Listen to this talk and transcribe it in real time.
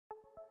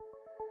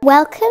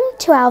Welcome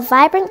to our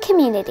vibrant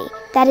community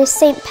that is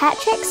St.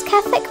 Patrick's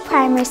Catholic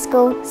Primary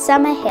School,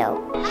 Summerhill.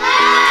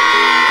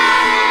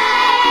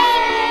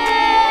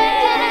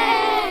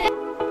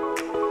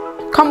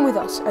 Come with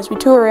us as we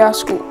tour our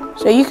school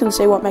so you can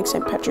see what makes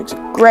St. Patrick's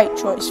a great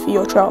choice for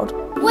your child.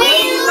 We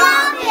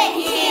love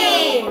it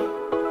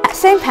here! At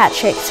St.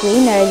 Patrick's, we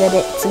know that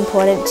it's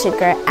important to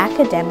grow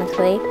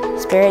academically,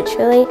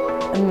 spiritually,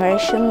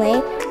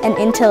 emotionally and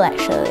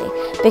intellectually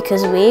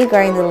because we are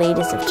growing the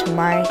leaders of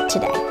tomorrow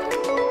today.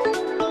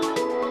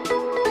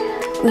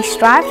 We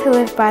strive to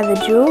live by the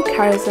dual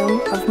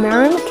charism of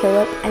Mary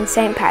MacKillop and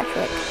St.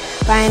 Patrick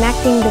by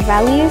enacting the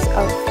values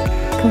of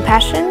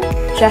compassion,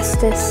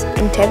 justice,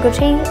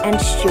 integrity and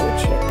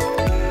stewardship.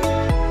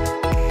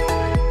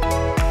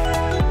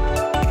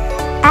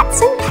 At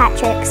St.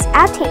 Patrick's,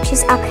 our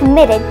teachers are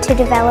committed to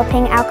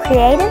developing our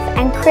creative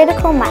and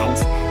critical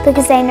minds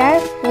because they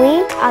know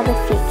we are the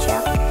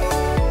future.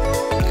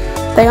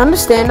 They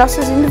understand us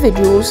as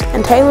individuals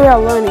and tailor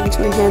our learning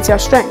to enhance our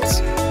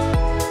strengths.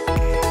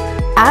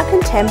 Our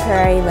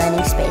contemporary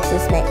learning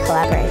spaces make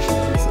collaboration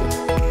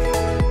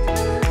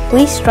easy.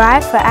 We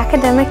strive for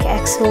academic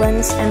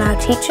excellence and our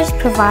teachers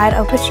provide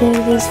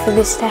opportunities for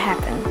this to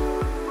happen.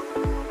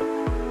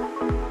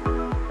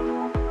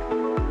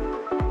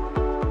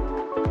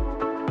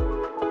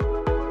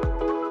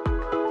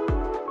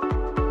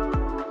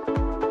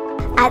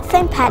 At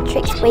St.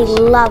 Patrick's, we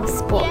love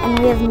sport and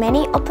we have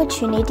many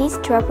opportunities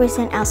to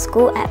represent our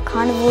school at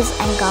carnivals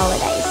and gala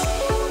days.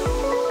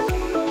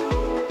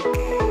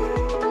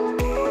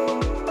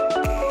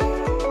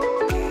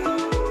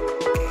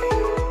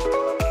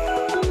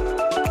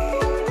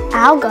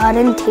 Our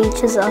garden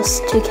teaches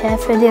us to care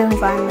for the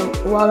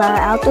environment, while our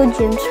outdoor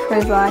gyms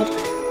provide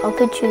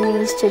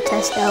opportunities to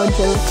test our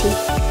agility.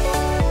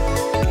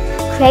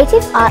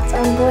 Creative arts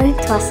are important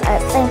to us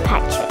at St.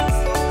 Patrick's,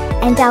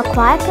 and our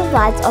choir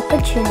provides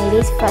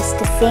opportunities for us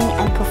to sing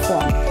and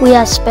perform. We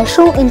have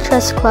special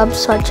interest clubs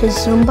such as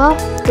Zumba,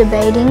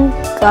 debating,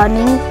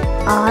 gardening,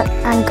 art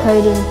and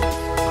coding.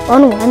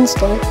 On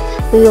Wednesday,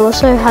 we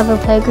also have a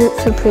playgroup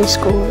for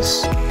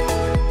preschoolers.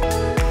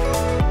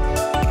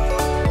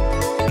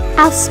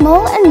 Our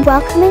small and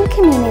welcoming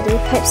community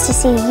hopes to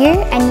see you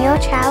and your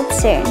child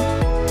soon.